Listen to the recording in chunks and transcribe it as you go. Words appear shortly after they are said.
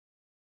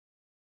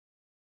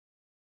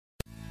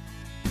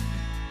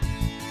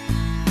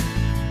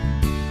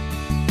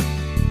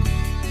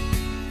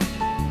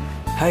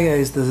Hi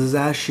guys, this is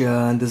Ash here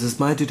and this is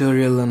my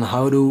tutorial on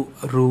how to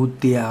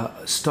root the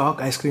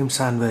stock ice cream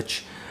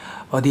sandwich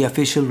or the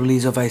official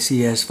release of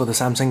ICS for the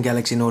Samsung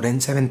Galaxy Note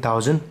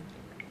N7000.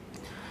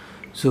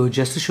 So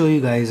just to show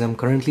you guys, I'm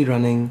currently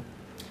running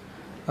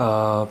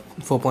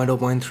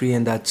 4.0.3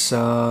 and that's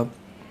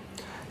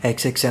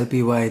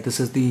XXLPY. This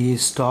is the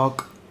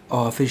stock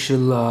or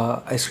official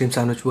ice cream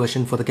sandwich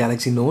version for the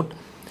Galaxy Note.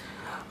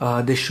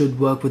 This should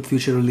work with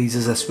future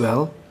releases as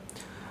well.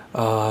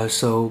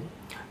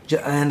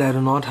 And I do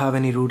not have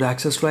any root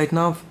access right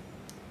now.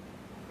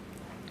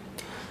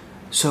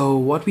 So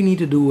what we need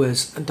to do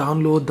is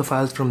download the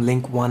files from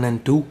link 1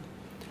 and 2.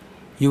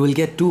 You will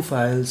get two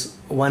files,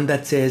 one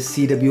that says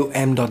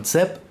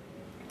Cwm.zip,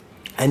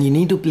 and you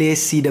need to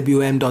place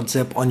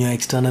Cwm.zip on your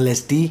external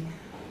SD,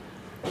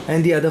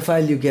 and the other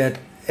file you get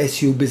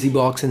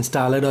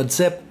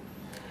SU-busybox-installer.zip.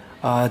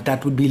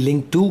 That would be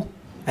link 2,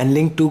 and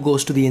link 2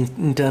 goes to the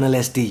internal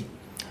SD.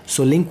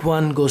 So link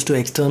 1 goes to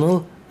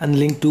external and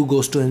link 2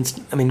 goes to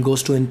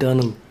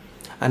internal.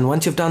 And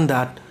once you've done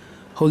that,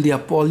 hold the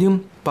up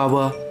volume,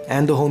 power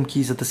and the home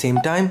keys at the same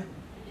time.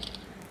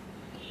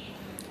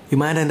 You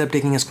might end up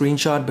taking a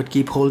screenshot, but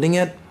keep holding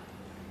it.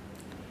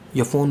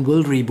 Your phone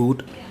will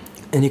reboot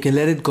and you can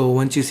let it go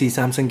once you see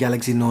Samsung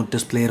Galaxy Note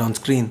displayed on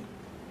screen.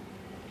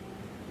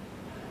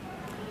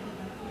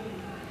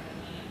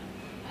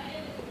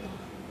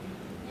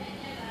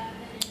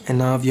 And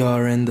now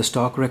you're in the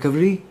stock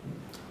recovery.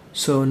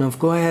 So now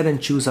go ahead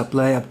and choose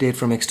apply update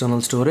from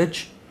external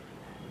storage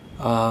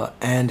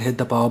and hit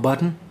the power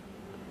button.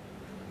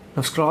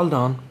 Now scroll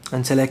down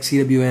and select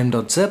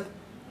Cwm.zip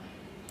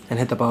and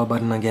hit the power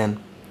button again.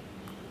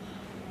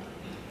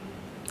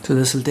 So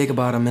this will take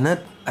about a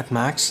minute at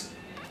max.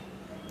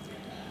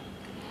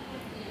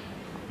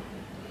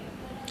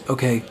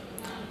 Okay,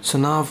 so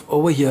now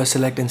over here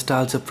select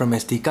install zip from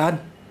SD card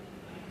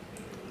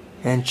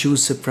and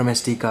choose zip from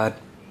SD card,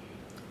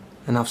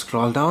 and now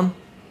scroll down.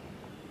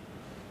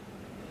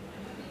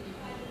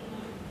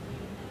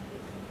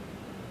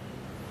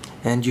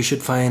 And you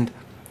should find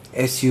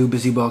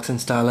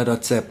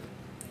SU-busybox-installer.zip.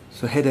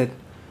 So hit it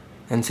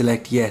and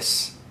select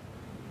yes.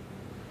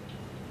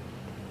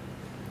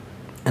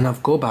 And now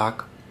go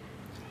back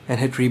and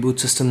hit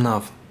reboot system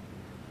now.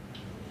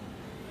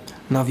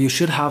 Now you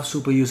should have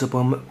Superuser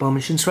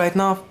permissions right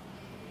now.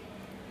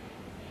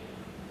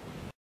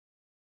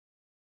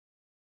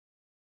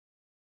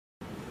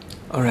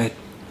 Alright,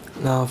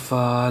 now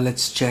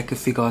let's check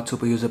if we got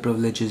Superuser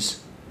privileges.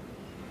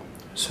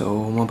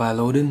 So mobile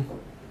loading.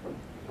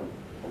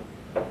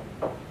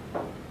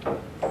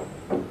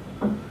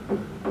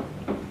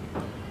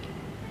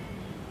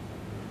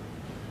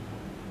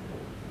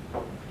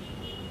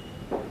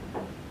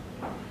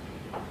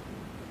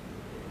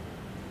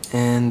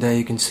 And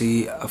you can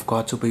see I've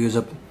got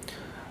Superuser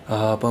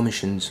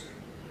permissions.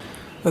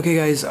 Okay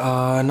guys,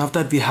 now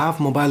that we have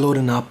mobile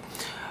loading up,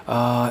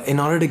 in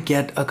order to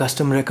get a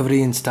custom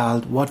recovery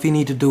installed, what we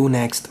need to do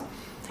next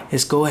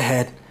is go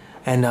ahead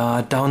and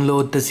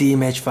download the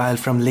ZIMAGE file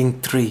from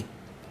link 3.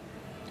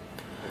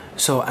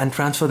 So and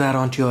transfer that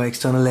onto your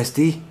external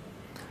SD.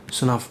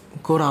 So now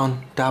go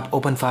down, tap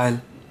open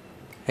file,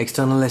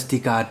 external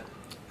SD card,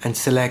 and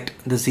select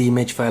the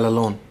ZIMAGE file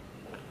alone.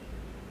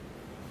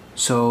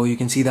 So you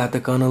can see that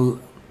the kernel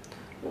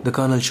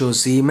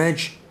shows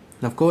ZIMAGE.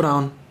 Now go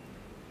down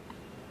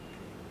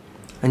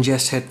and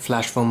just hit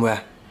flash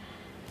firmware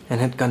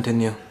and hit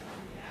continue.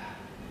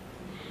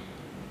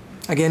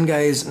 Again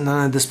guys,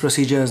 none of this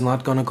procedure is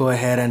not gonna go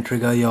ahead and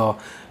trigger your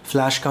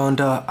flash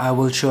counter. I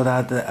will show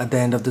that at the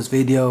end of this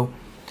video.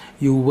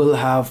 You will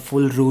have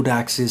full root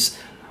access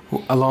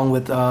along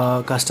with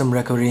custom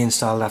recovery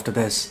installed after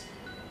this.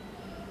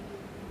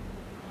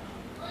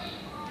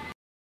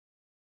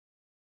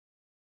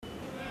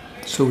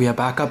 So we are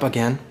back up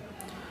again.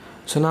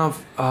 So now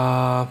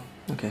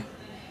okay,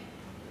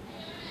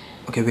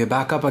 we're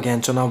back up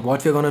again. So now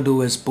what we're gonna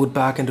do is boot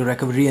back into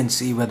recovery and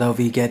see whether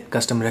we get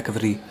custom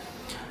recovery.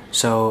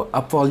 So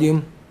up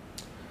volume,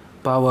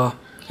 power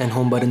and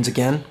home buttons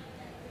again,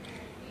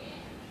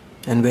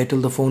 and wait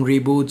till the phone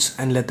reboots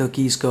and let the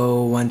keys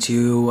go once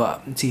you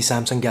see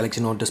Samsung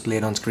Galaxy Note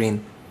displayed on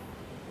screen.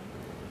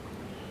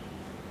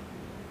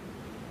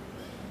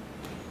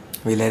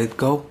 We let it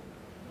go.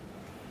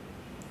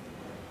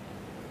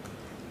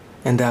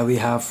 And there we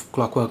have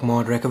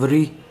Clockworkmod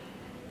recovery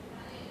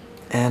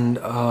and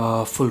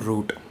full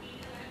root.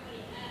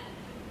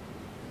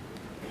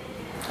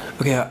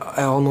 Okay,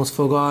 I almost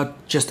forgot,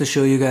 just to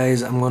show you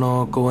guys, I'm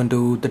gonna go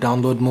into the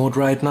download mode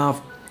right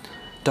now.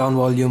 Down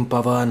volume,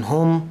 power and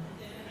home.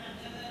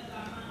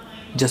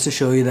 Just to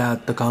show you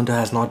that the counter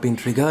has not been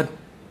triggered.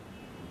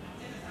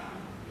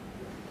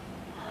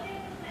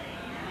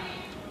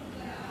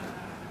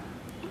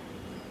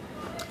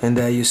 And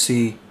there you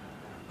see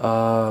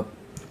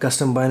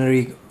custom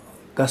binary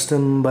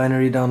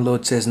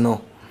download says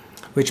no,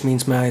 which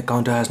means my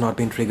counter has not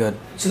been triggered.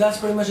 So that's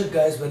pretty much it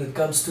guys when it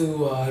comes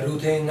to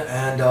rooting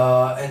and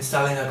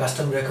installing a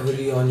custom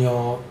recovery on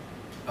your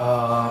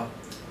phone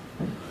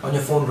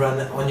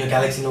on your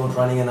Galaxy Note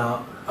running in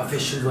a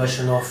official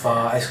version of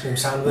ice cream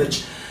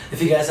sandwich.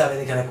 If you guys have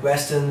any kind of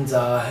questions,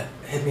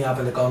 hit me up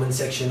in the comment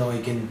section, or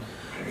you can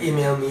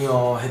email me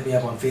or hit me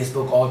up on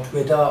Facebook or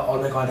Twitter.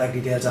 All my contact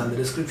details are in the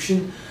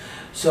description.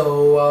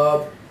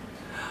 So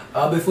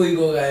before you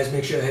go, guys,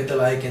 make sure you hit the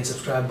like and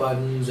subscribe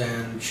buttons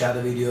and share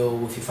the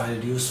video if you find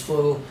it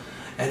useful.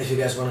 And if you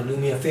guys want to do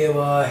me a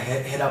favor,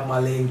 hit up my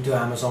link to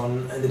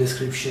Amazon in the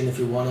description. If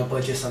you want to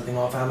purchase something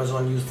off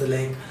Amazon, use the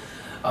link.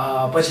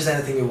 Purchase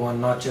anything you want,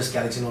 not just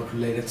Galaxy Note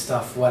related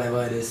stuff,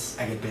 whatever it is.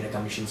 I get paid a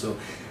commission, so it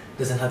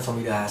doesn't hurt for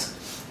me to ask.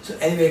 So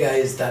anyway,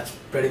 guys, that's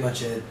pretty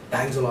much it.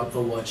 Thanks a lot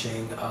for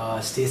watching.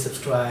 Stay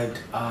subscribed.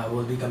 I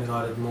will be coming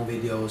out with more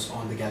videos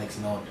on the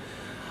Galaxy Note.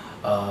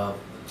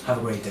 Have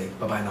a great day.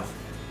 Bye bye now.